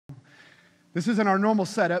This isn't our normal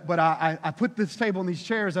setup, but I put this table and these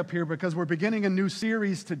chairs up here because we're beginning a new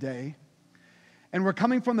series today. And we're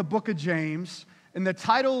coming from the book of James. And the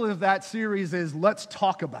title of that series is Let's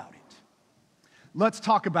Talk About It. Let's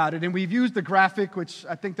talk about it. And we've used the graphic, which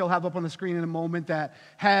I think they'll have up on the screen in a moment, that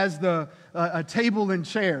has a table and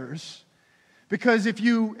chairs. Because if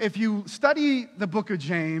you study the book of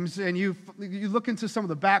James and you look into some of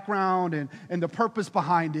the background and the purpose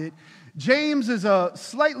behind it, James is a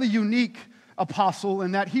slightly unique apostle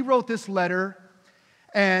in that he wrote this letter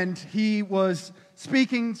and he was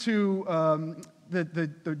speaking to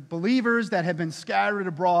the believers that had been scattered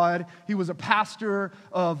abroad. He was a pastor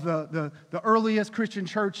of the earliest Christian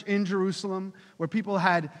church in Jerusalem, where people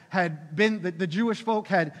had been, the Jewish folk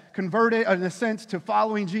had converted, in a sense, to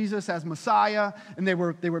following Jesus as Messiah, and they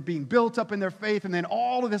were being built up in their faith, and then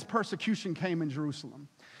all of this persecution came in Jerusalem.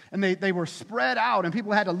 And they were spread out, and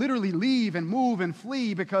people had to literally leave and move and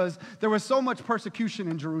flee because there was so much persecution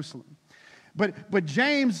in Jerusalem. But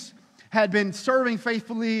James had been serving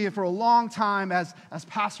faithfully for a long time as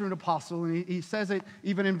pastor and apostle, and he says it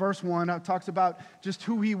even in verse 1. It talks about just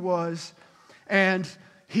who he was, and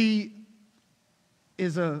he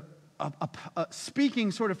is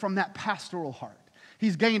speaking sort of from that pastoral heart.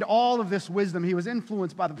 He's gained all of this wisdom. He was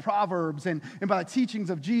influenced by the Proverbs and by the teachings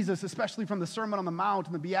of Jesus, especially from the Sermon on the Mount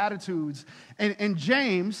and the Beatitudes. And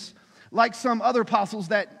James, like some other apostles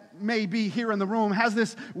that may be here in the room, has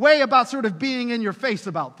this way about sort of being in your face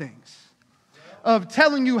about things, of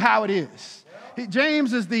telling you how it is.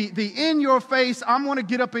 James is the in your face, I'm going to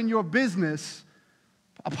get up in your business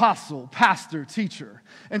apostle, pastor, teacher.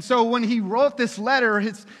 And so when he wrote this letter,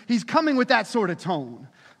 he's coming with that sort of tone.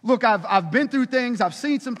 Look, I've been through things. I've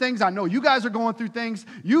seen some things. I know you guys are going through things.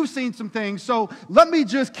 You've seen some things. So let me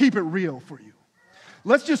just keep it real for you.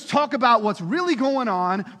 Let's just talk about what's really going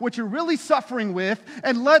on, what you're really suffering with,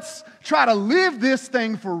 and let's try to live this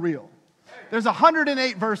thing for real. There's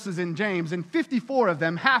 108 verses in James, and 54 of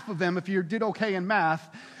them, half of them, if you did okay in math,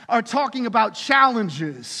 are talking about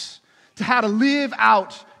challenges to how to live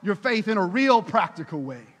out your faith in a real practical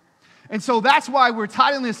way. And so that's why we're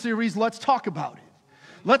titling this series, Let's Talk About It.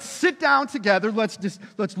 Let's sit down together, let's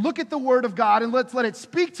look at the Word of God, and let's let it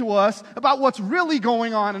speak to us about what's really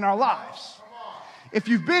going on in our lives. If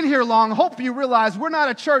you've been here long, I hope you realize we're not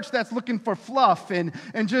a church that's looking for fluff and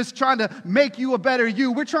just trying to make you a better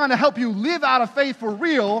you. We're trying to help you live out of faith for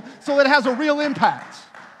real so that it has a real impact.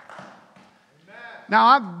 Amen.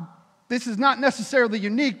 Now, this is not necessarily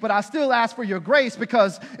unique, but I still ask for your grace,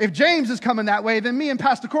 because if James is coming that way, then me and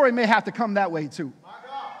Pastor Corey may have to come that way too.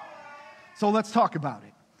 So let's talk about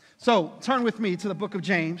it. So turn with me to the book of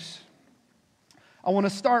James. I want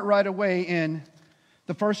to start right away in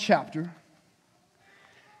the first chapter.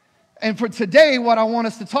 And for today, what I want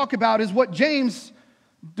us to talk about is what James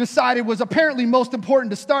decided was apparently most important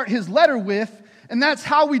to start his letter with, and that's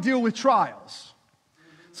how we deal with trials.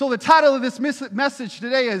 So the title of this message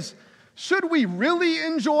today is, Should We Really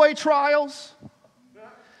Enjoy Trials?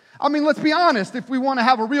 I mean, let's be honest, if we want to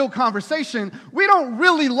have a real conversation, we don't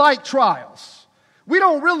really like trials. We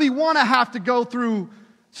don't really want to have to go through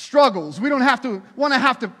struggles. We don't want to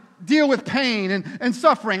have to deal with pain and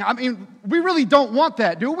suffering. I mean, we really don't want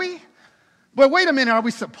that, do we? But wait a minute, are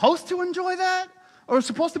we supposed to enjoy that? Or are we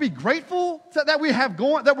supposed to be grateful that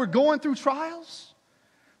we're going through trials?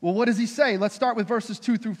 Well, what does he say? Let's start with verses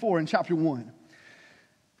 2 through 4 in chapter 1.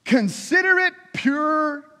 Consider it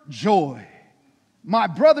pure joy, my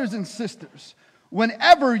brothers and sisters,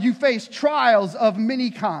 whenever you face trials of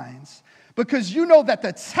many kinds, because you know that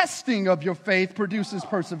the testing of your faith produces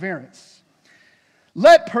perseverance.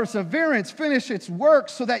 Let perseverance finish its work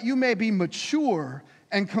so that you may be mature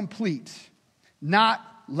and complete, not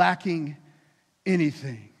lacking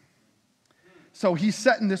anything. So he's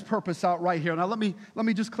setting this purpose out right here. Now let me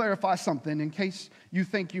just clarify something in case you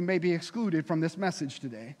think you may be excluded from this message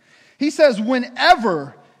today. He says,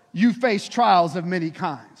 whenever you face trials of many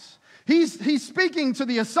kinds. He's speaking to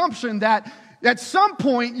the assumption that at some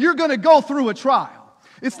point you're going to go through a trial.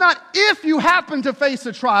 It's not if you happen to face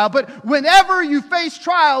a trial, but whenever you face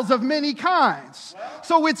trials of many kinds.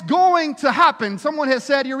 So it's going to happen. Someone has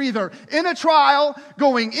said you're either in a trial,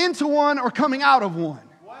 going into one, or coming out of one.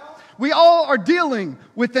 We all are dealing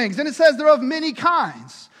with things, and it says they're of many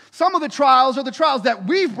kinds. Some of the trials are the trials that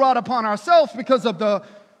we've brought upon ourselves because of the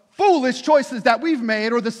foolish choices that we've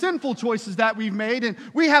made or the sinful choices that we've made, and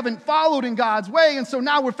we haven't followed in God's way, and so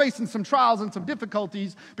now we're facing some trials and some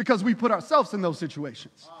difficulties because we put ourselves in those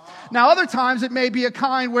situations. Now, other times it may be a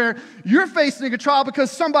kind where you're facing a trial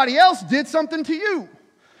because somebody else did something to you,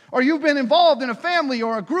 Or you've been involved in a family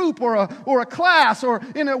or a group or a class or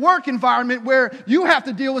in a work environment where you have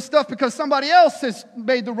to deal with stuff because somebody else has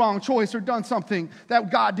made the wrong choice or done something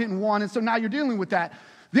that God didn't want, and so now you're dealing with that.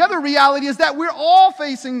 The other reality is that we're all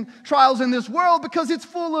facing trials in this world because it's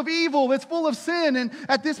full of evil, it's full of sin, and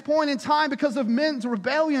at this point in time, because of men's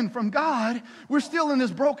rebellion from God, we're still in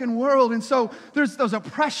this broken world, and so there's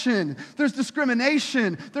oppression, there's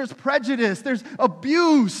discrimination, there's prejudice, there's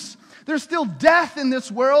abuse. There's still death in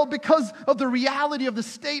this world because of the reality of the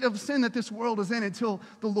state of sin that this world is in until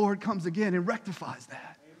the Lord comes again and rectifies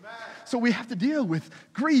that. Amen. So we have to deal with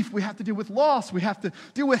grief. We have to deal with loss. We have to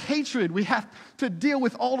deal with hatred. We have to deal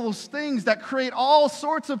with all those things that create all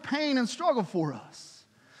sorts of pain and struggle for us.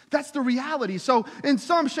 That's the reality. So in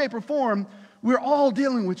some shape or form, we're all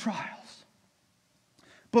dealing with trials.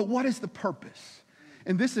 But what is the purpose?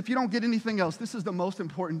 And this, if you don't get anything else, this is the most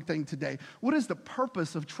important thing today. What is the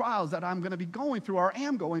purpose of trials that I'm going to be going through or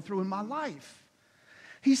am going through in my life?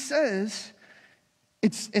 He says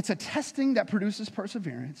it's a testing that produces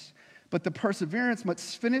perseverance, but the perseverance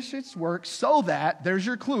must finish its work so that, there's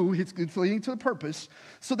your clue, it's leading to the purpose,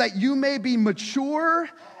 so that you may be mature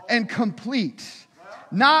and complete,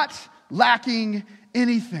 not lacking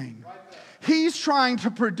anything. He's trying to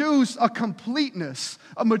produce a completeness,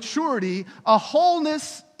 a maturity, a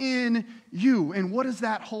wholeness in you. And what is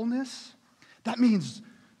that wholeness? That means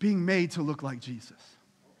being made to look like Jesus.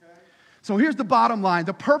 Okay. So here's the bottom line.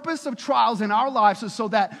 The purpose of trials in our lives is so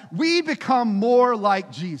that we become more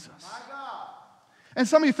like Jesus. And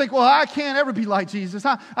some of you think, well, I can't ever be like Jesus.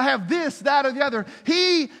 I have this, that, or the other.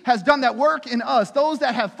 He has done that work in us. Those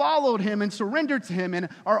that have followed him and surrendered to him and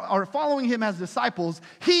are following him as disciples,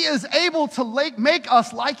 he is able to make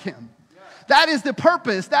us like him. That is the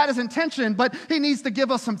purpose. That is intention. But he needs to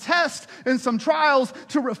give us some tests and some trials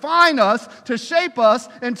to refine us, to shape us,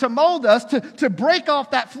 and to mold us, to break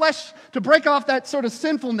off that flesh, to break off that sort of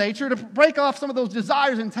sinful nature, to break off some of those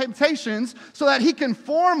desires and temptations so that he can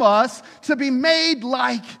form us to be made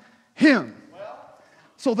like him.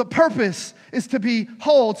 So the purpose is to be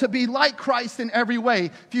whole, to be like Christ in every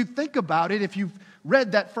way. If you think about it, if you've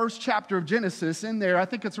read that first chapter of Genesis in there, I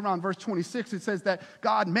think it's around verse 26, it says that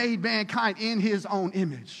God made mankind in his own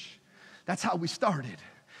image. That's how we started.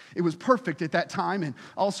 It was perfect at that time, and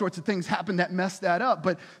all sorts of things happened that messed that up.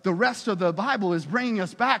 But the rest of the Bible is bringing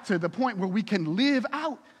us back to the point where we can live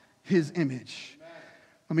out his image.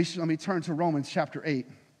 Let me turn to Romans chapter 8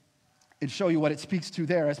 and show you what it speaks to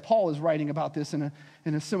there, as Paul is writing about this in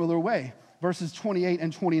a similar way. Verses 28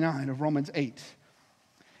 and 29 of Romans 8.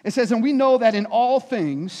 It says, and we know that in all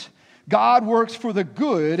things God works for the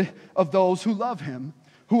good of those who love him,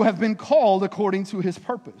 who have been called according to his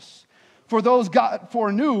purpose. For those God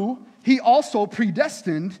foreknew, he also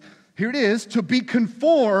predestined, here it is, to be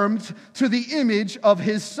conformed to the image of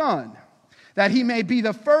his Son, that he may be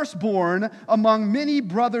the firstborn among many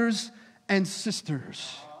brothers and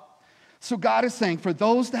sisters. So God is saying, for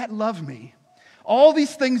those that love me, all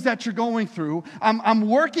these things that you're going through, I'm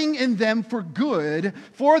working in them for good,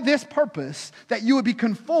 for this purpose, that you would be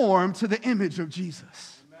conformed to the image of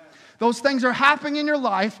Jesus. Amen. Those things are happening in your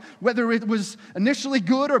life, whether it was initially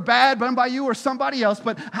good or bad, done by you or somebody else,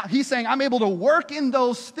 but he's saying, I'm able to work in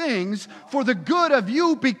those things for the good of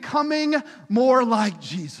you becoming more like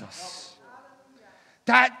Jesus.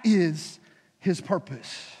 That is his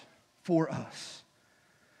purpose for us.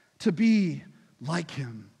 To be like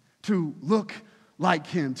him, to look like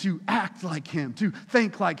him, to act like him, to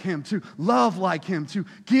think like him, to love like him, to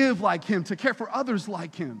give like him, to care for others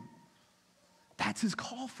like him. That's his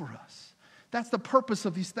call for us. That's the purpose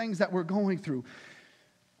of these things that we're going through.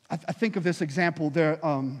 I think of this example there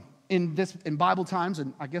in Bible times,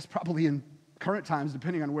 and I guess probably in current times,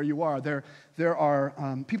 depending on where you are. There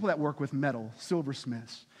are people that work with metal,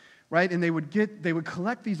 silversmiths, right? And they would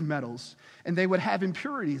collect these metals, and they would have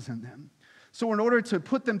impurities in them. So in order to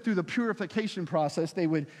put them through the purification process, they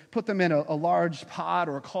would put them in a large pot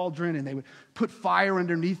or a cauldron, and they would put fire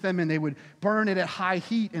underneath them, and they would burn it at high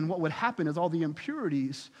heat. And what would happen is all the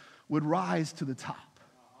impurities would rise to the top.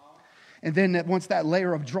 And then once that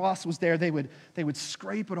layer of dross was there, they would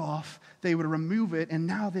scrape it off, they would remove it, and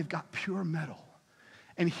now they've got pure metal.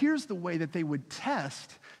 And here's the way that they would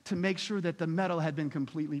test to make sure that the metal had been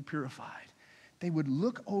completely purified. They would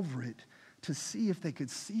look over it to see if they could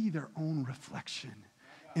see their own reflection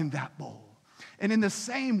in that bowl. And in the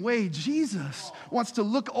same way, Jesus wants to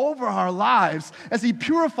look over our lives as he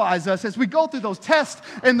purifies us, as we go through those tests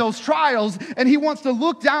and those trials, and he wants to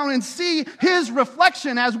look down and see his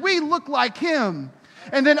reflection as we look like him.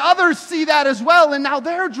 And then others see that as well, and now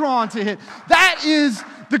they're drawn to it. That is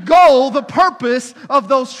the goal, the purpose of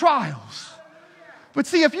those trials. But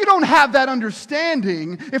see, if you don't have that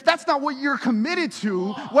understanding, if that's not what you're committed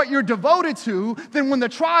to, what you're devoted to, then when the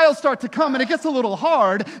trials start to come and it gets a little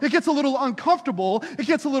hard, it gets a little uncomfortable, it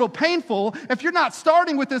gets a little painful, if you're not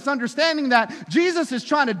starting with this understanding that Jesus is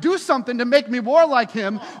trying to do something to make me more like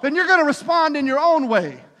him, then you're going to respond in your own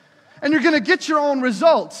way. And you're going to get your own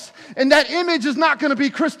results. And that image is not going to be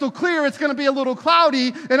crystal clear. It's going to be a little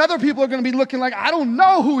cloudy. And other people are going to be looking like, I don't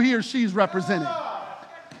know who he or she's representing.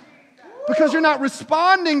 Because you're not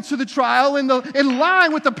responding to the trial in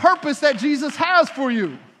line with the purpose that Jesus has for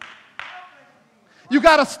you. You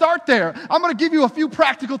got to start there. I'm going to give you a few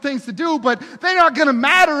practical things to do, but they're not going to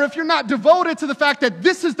matter if you're not devoted to the fact that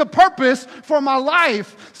this is the purpose for my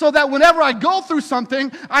life, so that whenever I go through something,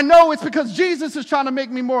 I know it's because Jesus is trying to make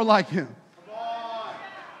me more like him.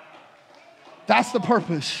 That's the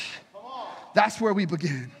purpose. That's where we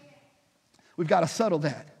begin. We've got to settle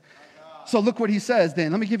that. So look what he says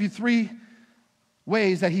then. Let me give you 3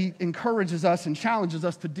 ways that he encourages us and challenges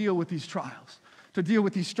us to deal with these trials, to deal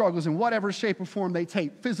with these struggles in whatever shape or form they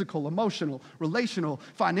take, physical, emotional, relational,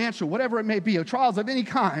 financial, whatever it may be, or trials of any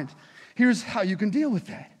kind. Here's how you can deal with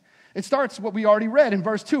that. It starts what we already read in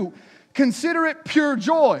verse 2. Consider it pure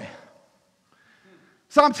joy.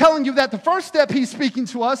 So I'm telling you that the first step he's speaking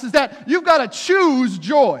to us is that you've got to choose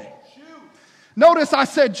joy. Notice I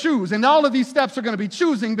said choose, and all of these steps are going to be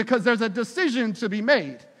choosing because there's a decision to be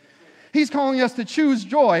made. He's calling us to choose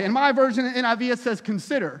joy. In my version, in NIV, it says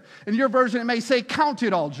consider. In your version, it may say count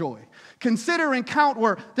it all joy. Consider and count,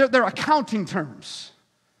 they're accounting terms.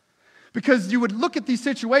 Because you would look at these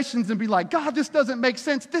situations and be like, God, this doesn't make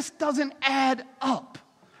sense. This doesn't add up.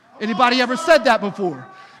 Anybody ever said that before?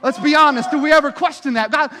 Let's be honest. Do we ever question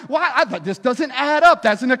that? God, why? I thought this doesn't add up.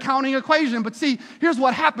 That's an accounting equation. But see, here's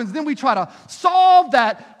what happens. Then we try to solve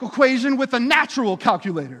that equation with a natural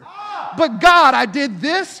calculator. But God, I did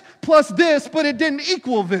this plus this, but it didn't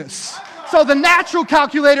equal this. So the natural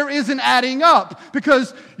calculator isn't adding up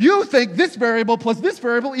because you think this variable plus this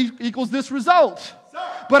variable equals this result.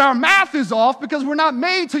 But our math is off because we're not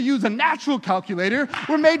made to use a natural calculator.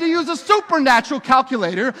 We're made to use a supernatural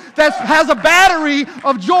calculator that has a battery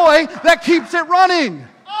of joy that keeps it running.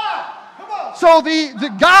 So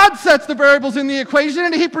the God sets the variables in the equation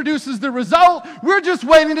and he produces the result. We're just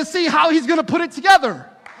waiting to see how he's going to put it together.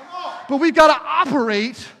 But we've got to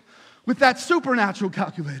operate with that supernatural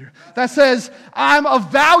calculator that says, I'm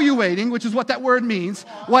evaluating, which is what that word means,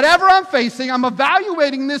 whatever I'm facing, I'm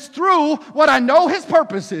evaluating this through what I know his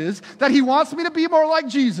purpose is, that he wants me to be more like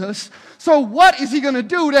Jesus. So what is he going to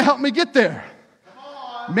do to help me get there?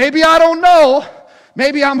 Maybe I don't know.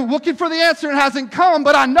 Maybe I'm looking for the answer and it hasn't come,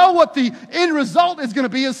 but I know what the end result is going to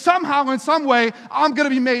be is somehow, in some way, I'm going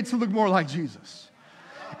to be made to look more like Jesus.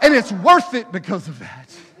 And it's worth it because of that.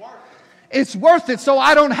 It's worth it so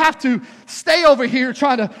I don't have to stay over here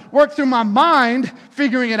trying to work through my mind,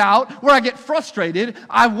 figuring it out, where I get frustrated,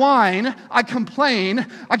 I whine, I complain,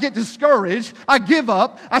 I get discouraged, I give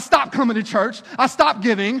up, I stop coming to church, I stop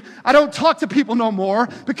giving, I don't talk to people no more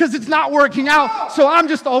because it's not working out, so I'm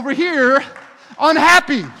just over here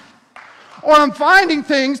unhappy. Or I'm finding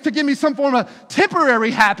things to give me some form of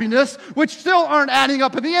temporary happiness, which still aren't adding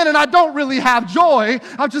up at the end, and I don't really have joy.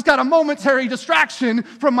 I've just got a momentary distraction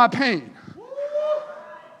from my pain.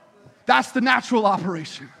 That's the natural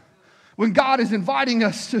operation. When God is inviting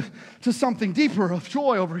us to something deeper of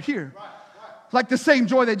joy over here. Like the same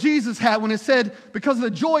joy that Jesus had when it said, because of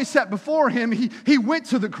the joy set before him, he went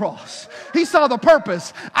to the cross. He saw the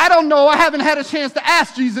purpose. I don't know, I haven't had a chance to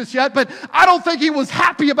ask Jesus yet, but I don't think he was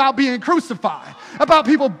happy about being crucified, about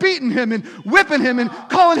people beating him and whipping him and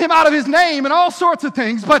calling him out of his name and all sorts of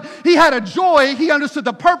things. But he had a joy, he understood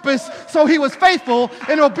the purpose, so he was faithful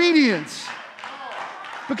in obedience.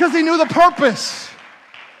 Because he knew the purpose.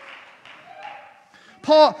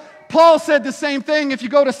 Paul said the same thing. If you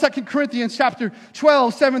go to 2 Corinthians chapter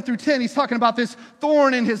 12, 7 through 10, he's talking about this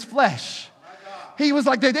thorn in his flesh. He was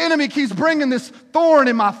like, the enemy keeps bringing this thorn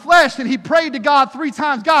in my flesh. And he prayed to God 3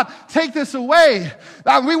 times, God, take this away.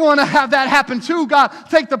 We want to have that happen too. God,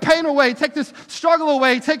 take the pain away. Take this struggle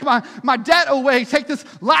away. Take my debt away. Take this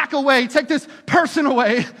lack away. Take this person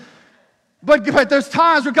away. But there's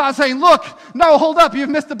times where God's saying, look, no, hold up. You've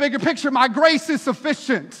missed the bigger picture. My grace is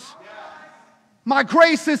sufficient. My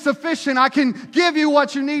grace is sufficient. I can give you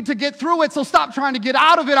what you need to get through it. So stop trying to get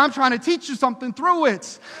out of it. I'm trying to teach you something through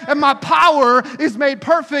it. And my power is made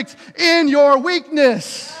perfect in your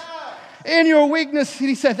weakness. In your weakness. And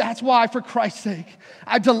he said, that's why, for Christ's sake,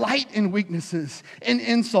 I delight in weaknesses, in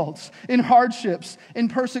insults, in hardships, in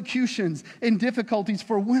persecutions, in difficulties.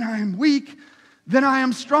 For when I am weak, then I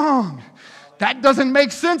am strong. that doesn't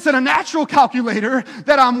make sense in a natural calculator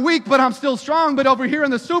that I'm weak, but I'm still strong. But over here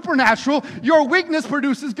in the supernatural, your weakness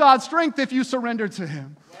produces God's strength if you surrender to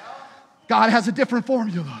him. God has a different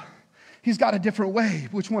formula. He's got a different way.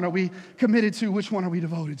 Which one are we committed to? Which one are we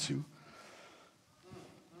devoted to?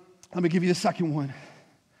 Let me give you the second one.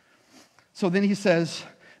 So then he says,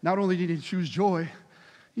 not only do you need to choose joy,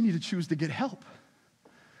 you need to choose to get help.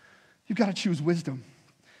 You've got to choose wisdom.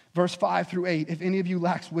 Verse 5 through 8, if any of you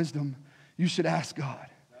lacks wisdom, you should ask God,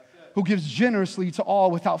 who gives generously to all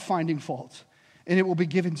without finding fault, and it will be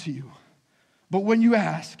given to you. But when you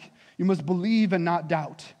ask, you must believe and not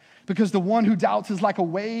doubt, because the one who doubts is like a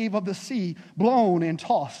wave of the sea, blown and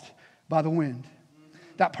tossed by the wind.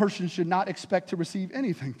 That person should not expect to receive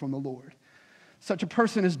anything from the Lord. Such a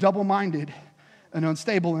person is double-minded and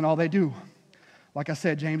unstable in all they do. Like I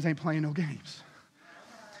said, James ain't playing no games.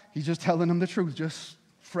 He's just telling them the truth, just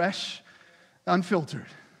fresh, unfiltered.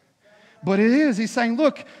 But it is, he's saying,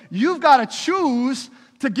 look, you've got to choose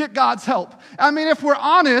to get God's help. I mean, if we're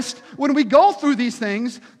honest, when we go through these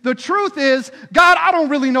things, the truth is, God, I don't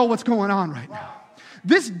really know what's going on right now.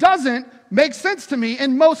 This doesn't make sense to me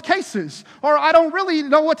in most cases. Or I don't really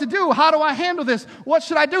know what to do. How do I handle this? What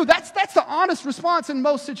should I do? That's the honest response in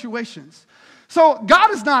most situations. So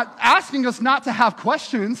God is not asking us not to have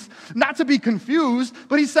questions, not to be confused,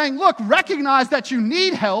 but he's saying, look, recognize that you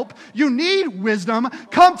need help, you need wisdom.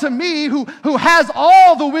 Come to me who has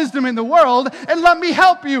all the wisdom in the world and let me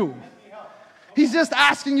help you. He's just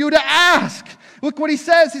asking you to ask. Look what he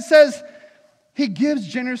says. He says, he gives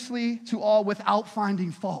generously to all without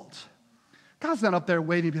finding fault. God's not up there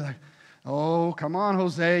waiting to be like, oh, come on,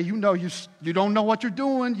 Jose. You know you don't know what you're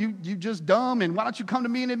doing. You just dumb. And why don't you come to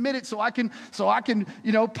me and admit it so I can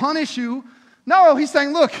punish you? No, he's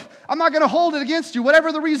saying, look, I'm not going to hold it against you.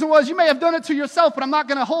 Whatever the reason was, you may have done it to yourself, but I'm not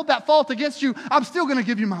going to hold that fault against you. I'm still going to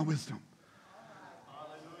give you my wisdom.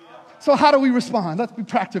 So how do we respond? Let's be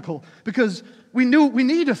practical, because we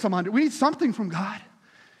need something from God.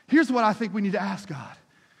 Here's what I think we need to ask God.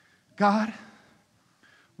 God,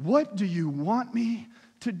 what do you want me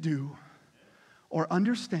to do or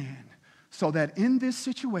understand so that in this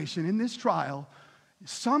situation, in this trial,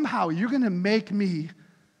 somehow you're going to make me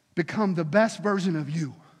become the best version of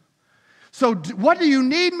you? So what do you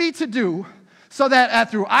need me to do so that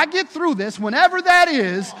after I get through this, whenever that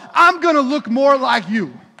is, I'm going to look more like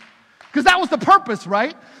you? Because that was the purpose,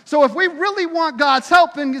 right? So if we really want God's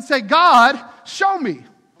help, then you say, God, show me.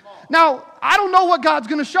 Now, I don't know what God's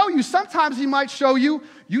going to show you. Sometimes he might show you,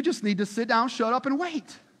 you just need to sit down, shut up, and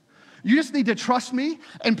wait. You just need to trust me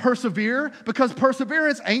and persevere, because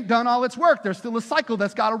perseverance ain't done all its work. There's still a cycle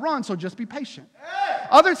that's got to run, so just be patient.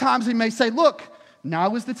 Other times he may say, look,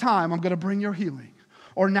 now is the time I'm going to bring your healing.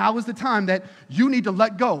 Or now is the time that you need to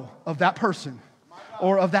let go of that person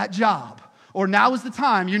or of that job. Or now is the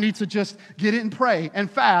time you need to just get it and pray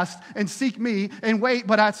and fast and seek me and wait.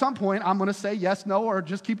 But at some point, I'm going to say yes, no, or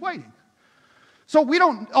just keep waiting. So we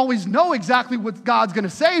don't always know exactly what God's going to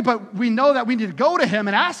say, but we know that we need to go to him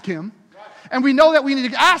and ask him. And we know that we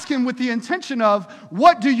need to ask him with the intention of,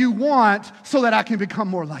 what do you want so that I can become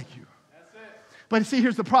more like you? That's it. But see,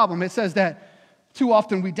 here's the problem. It says that too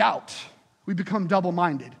often we doubt. We become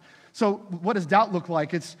double-minded. So what does doubt look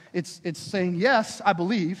like? It's saying, yes, I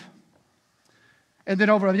believe. And then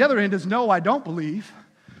over on the other end is, no, I don't believe.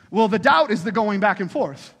 Well, the doubt is the going back and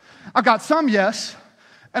forth. I've got some yes,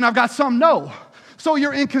 and I've got some no. So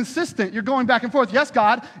you're inconsistent. You're going back and forth. Yes,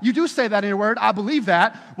 God, you do say that in your word. I believe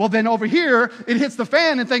that. Well, then over here, it hits the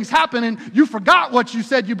fan and things happen, and you forgot what you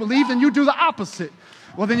said you believed, and you do the opposite.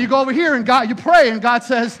 Well, then you go over here and God, you pray, and God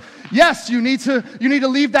says, yes, you need to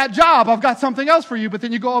leave that job. I've got something else for you. But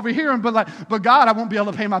then you go over here and but God, I won't be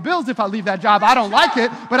able to pay my bills if I leave that job. I don't like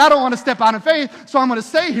it, but I don't want to step out in faith, so I'm going to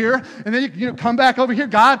stay here. And then you come back over here.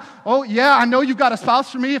 God, oh yeah, I know you've got a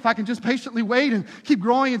spouse for me if I can just patiently wait and keep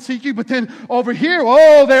growing and seek you. But then over here,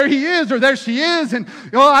 oh, there he is or there she is, and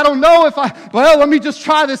I don't know if let me just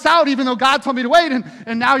try this out, even though God told me to wait.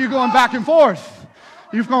 And now you're going back and forth.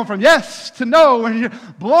 You've gone from yes to no, and you're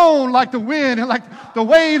blown like the wind and like the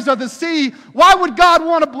waves of the sea. Why would God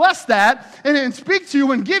want to bless that and speak to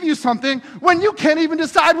you and give you something when you can't even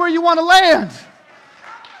decide where you want to land?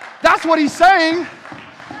 That's what he's saying.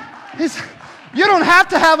 You don't have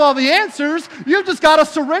to have all the answers. You've just got to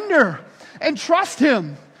surrender and trust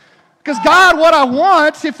him. Because God, what I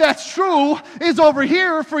want, if that's true, is over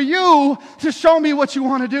here for you to show me what you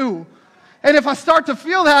want to do. And if I start to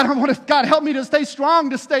feel that, I want to, God, help me to stay strong,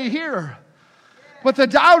 to stay here. But the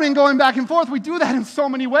doubting, going back and forth, we do that in so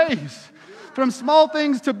many ways. From small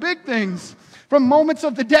things to big things. From moments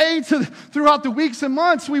of the day to throughout the weeks and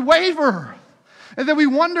months, we waver. And then we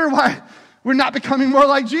wonder We're not becoming more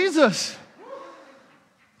like Jesus.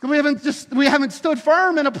 We haven't stood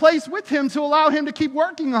firm in a place with him to allow him to keep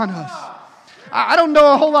working on us. I don't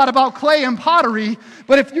know a whole lot about clay and pottery,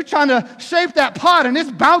 but if you're trying to shape that pot and it's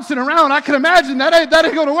bouncing around, I can imagine that ain't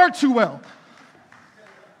going to work too well.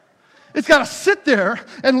 It's got to sit there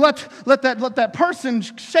and let that person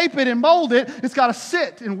shape it and mold it. It's got to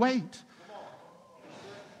sit and wait.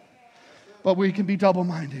 But we can be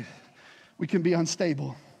double-minded. We can be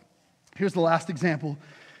unstable. Here's the last example,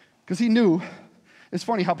 because he knew. It's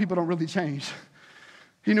funny how people don't really change.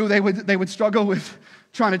 He knew they would struggle with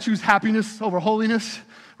trying to choose happiness over holiness,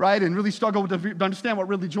 right? And really struggle to understand what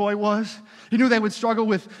really joy was. He knew they would struggle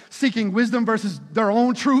with seeking wisdom versus their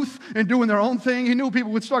own truth and doing their own thing. He knew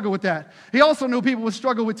people would struggle with that. He also knew people would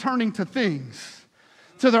struggle with turning to things,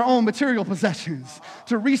 to their own material possessions,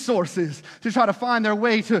 to resources, to try to find their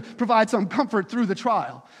way to provide some comfort through the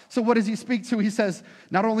trial. So what does he speak to? He says,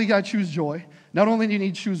 not only do you got to choose joy, not only do you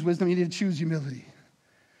need to choose wisdom, you need to choose humility.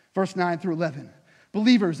 Verse 9 through 11.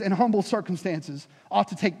 Believers in humble circumstances ought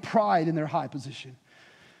to take pride in their high position.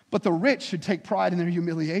 But the rich should take pride in their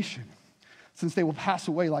humiliation, since they will pass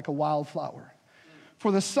away like a wild flower.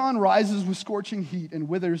 For the sun rises with scorching heat and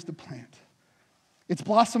withers the plant. Its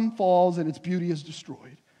blossom falls and its beauty is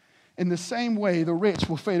destroyed. In the same way, the rich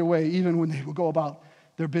will fade away even when they will go about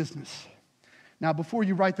their business. Now, before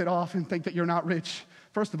you write that off and think that you're not rich,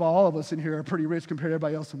 first of all of us in here are pretty rich compared to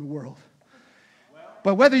everybody else in the world.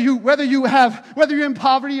 But whether you're in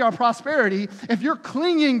poverty or prosperity, if you're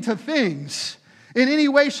clinging to things in any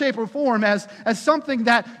way, shape, or form as something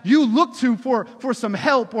that you look to for some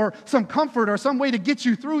help or some comfort or some way to get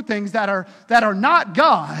you through things that are not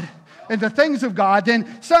God and the things of God,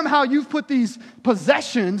 then somehow you've put these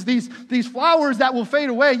possessions, these flowers that will fade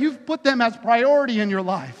away, you've put them as priority in your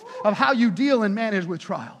life of how you deal and manage with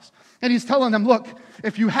trials. And he's telling them, look,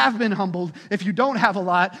 if you have been humbled, if you don't have a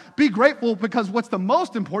lot, be grateful, because what's the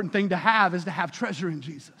most important thing to have is to have treasure in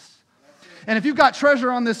Jesus. And if you've got treasure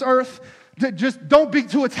on this earth, just don't be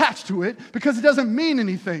too attached to it, because it doesn't mean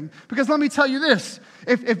anything. Because let me tell you this,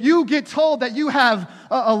 if you get told that you have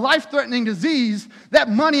a life-threatening disease, that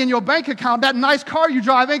money in your bank account, that nice car you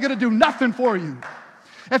drive ain't going to do nothing for you.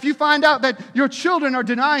 If you find out that your children are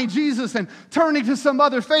denying Jesus and turning to some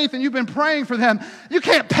other faith and you've been praying for them, you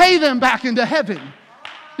can't pay them back into heaven.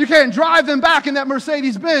 You can't drive them back in that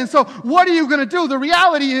Mercedes-Benz. So what are you going to do? The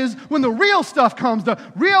reality is, when the real stuff comes, the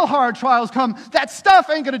real hard trials come, that stuff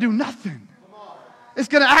ain't going to do nothing. It's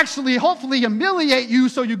going to actually, hopefully, humiliate you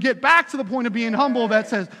so you get back to the point of being humble that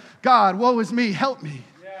says, God, woe is me, help me.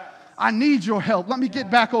 I need your help. Let me get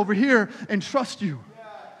back over here and trust you.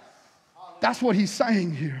 That's what he's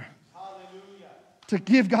saying here. To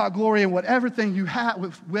give God glory in whatever thing you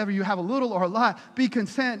have, whether you have a little or a lot, be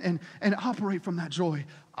content and operate from that joy,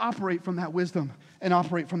 operate from that wisdom, and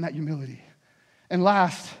operate from that humility. And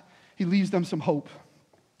last, he leaves them some hope,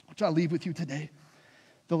 which I'll leave with you today.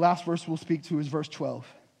 The last verse we'll speak to is verse 12.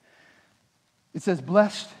 It says,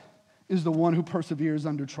 blessed is the one who perseveres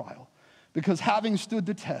under trial, because having stood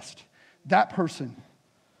the test, that person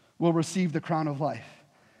will receive the crown of life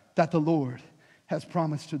that the Lord has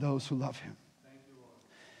promised to those who love him.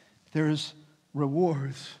 There's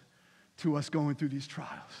rewards to us going through these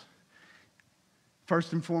trials.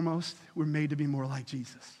 First and foremost, we're made to be more like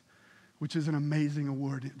Jesus, which is an amazing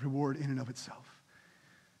reward in and of itself.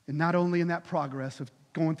 And not only in that progress of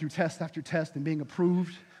going through test after test and being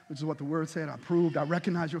approved, which is what the word said, I'm approved, I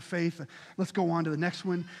recognize your faith, let's go on to the next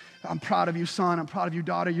one. I'm proud of you, son, I'm proud of you,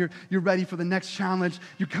 daughter, you're ready for the next challenge,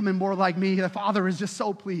 you're coming more like me, the Father is just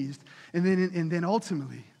so pleased. And then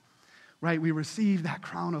ultimately, right, we receive that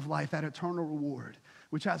crown of life, that eternal reward,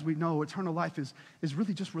 which, as we know, eternal life is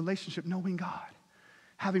really just relationship, knowing God,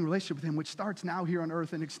 having a relationship with him, which starts now here on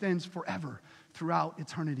earth and extends forever throughout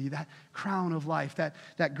eternity. That crown of life,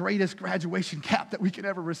 that greatest graduation cap that we could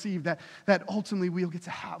ever receive, that ultimately we'll get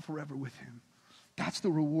to have forever with him. That's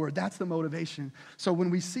the reward. That's the motivation. So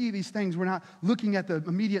when we see these things, we're not looking at the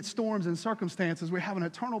immediate storms and circumstances. We have an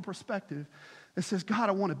eternal perspective that says, God,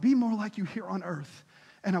 I want to be more like you here on earth,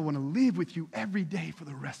 and I want to live with you every day for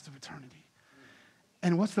the rest of eternity.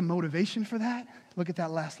 And what's the motivation for that? Look at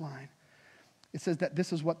that last line. It says that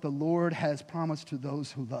this is what the Lord has promised to those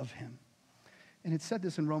who love him. And it said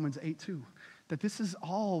this in Romans 8:2, that this is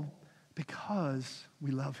all because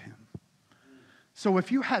we love him. So if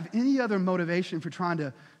you have any other motivation for trying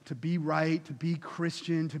to be right, to be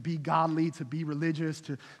Christian, to be godly, to be religious,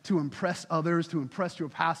 to impress others, to impress your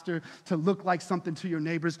pastor, to look like something to your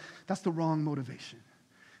neighbors, that's the wrong motivation.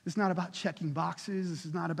 It's not about checking boxes. This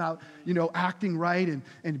is not about, acting right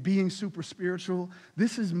and being super spiritual.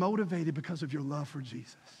 This is motivated because of your love for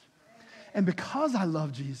Jesus. And because I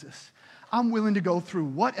love Jesus, I'm willing to go through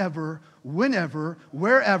whatever, whenever,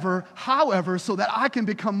 wherever, however, so that I can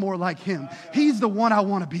become more like him. He's the one I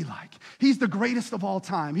want to be like. He's the greatest of all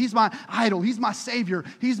time. He's my idol. He's my Savior.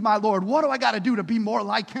 He's my Lord. What do I got to do to be more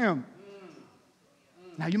like him?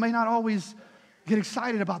 Now, you may not always get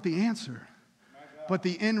excited about the answer, but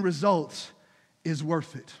the end result is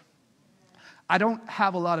worth it. I don't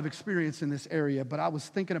have a lot of experience in this area, but I was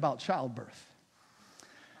thinking about childbirth.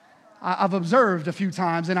 I've observed a few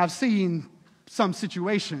times, and I've seen some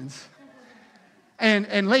situations.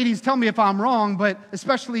 And ladies, tell me if I'm wrong, but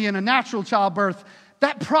especially in a natural childbirth,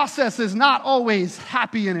 that process is not always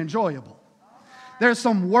happy and enjoyable. There's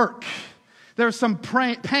some work. There's some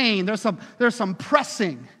pain. There's some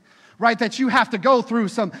pressing, right, that you have to go through,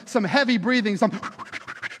 some heavy breathing, some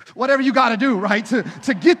whatever you got to do, right,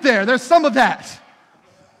 to get there. There's some of that.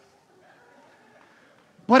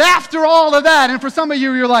 But after all of that, and for some of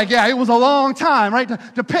you, you're like, yeah, it was a long time, right?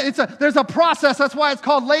 There's a process. That's why it's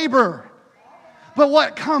called labor. But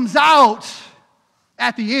what comes out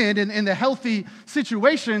at the end in the healthy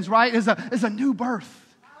situations, right, is a new birth.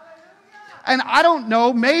 And I don't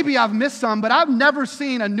know, maybe I've missed some, but I've never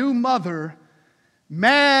seen a new mother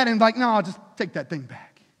mad and like, no, just take that thing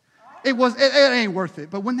back. It ain't worth it.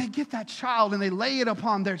 But when they get that child and they lay it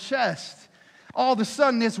upon their chest, all of a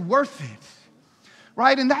sudden it's worth it.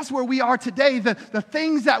 Right? And that's where we are today. The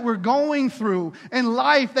things that we're going through in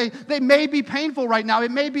life, they may be painful right now.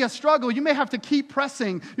 It may be a struggle. You may have to keep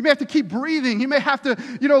pressing. You may have to keep breathing. You may have to,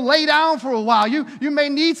 lay down for a while. You may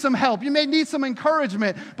need some help. You may need some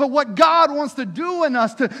encouragement. But what God wants to do in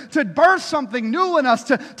us, to birth something new in us,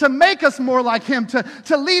 to make us more like him,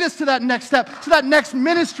 to lead us to that next step, to that next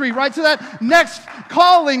ministry, right? To that next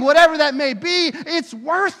calling, whatever that may be, it's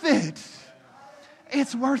worth it.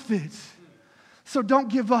 It's worth it. So don't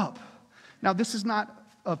give up. Now, this is not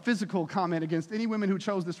a physical comment against any women who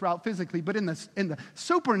chose this route physically, but in the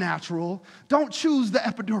supernatural, don't choose the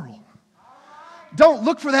epidural. Don't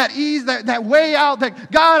look for that ease, that way out,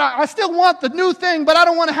 that God, I still want the new thing, but I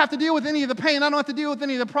don't want to have to deal with any of the pain. I don't have to deal with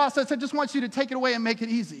any of the process. I just want you to take it away and make it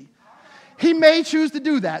easy. He may choose to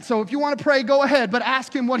do that. So if you want to pray, go ahead, but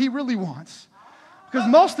ask him what he really wants. Because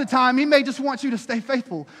most of the time, he may just want you to stay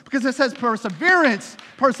faithful. Because it says perseverance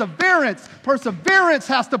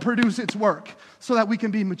has to produce its work so that we can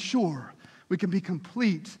be mature, we can be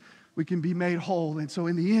complete, we can be made whole. And so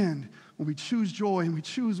in the end, when we choose joy and we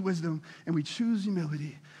choose wisdom and we choose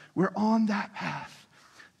humility, we're on that path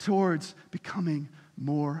towards becoming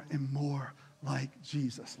more and more like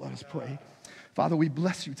Jesus. Let us pray. Father, we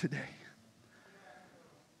bless you today.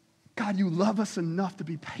 God, you love us enough to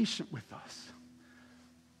be patient with us.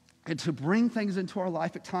 And to bring things into our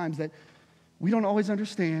life at times that we don't always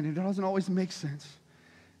understand and it doesn't always make sense.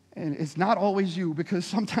 And it's not always you, because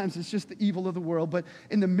sometimes it's just the evil of the world. But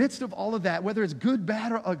in the midst of all of that, whether it's good,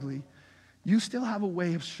 bad, or ugly, you still have a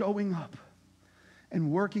way of showing up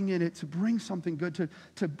and working in it to bring something good,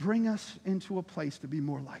 to bring us into a place to be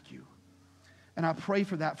more like you. And I pray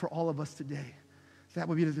for that for all of us today. That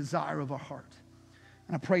would be the desire of our heart.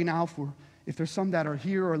 And I pray now for, if there's some that are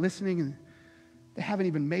here or listening and they haven't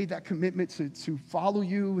even made that commitment to follow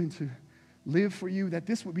you and to live for you, that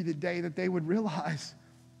this would be the day that they would realize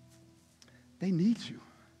they need you.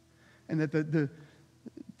 And that the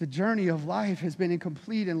journey of life has been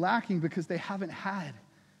incomplete and lacking because they haven't had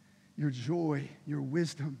your joy, your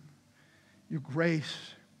wisdom, your grace.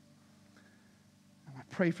 And I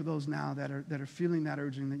pray for those now that are feeling that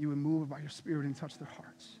urging, that you would move by your Spirit and touch their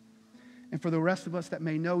hearts. And for the rest of us that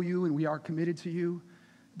may know you and we are committed to you,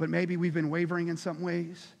 but maybe we've been wavering in some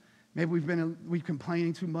ways. Maybe we've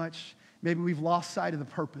complaining too much. Maybe we've lost sight of the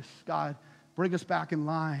purpose. God, bring us back in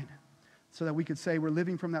line so that we could say we're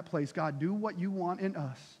living from that place. God, do what you want in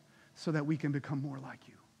us so that we can become more like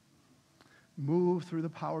you. Move through the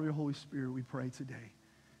power of your Holy Spirit, we pray today.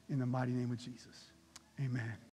 In the mighty name of Jesus. Amen.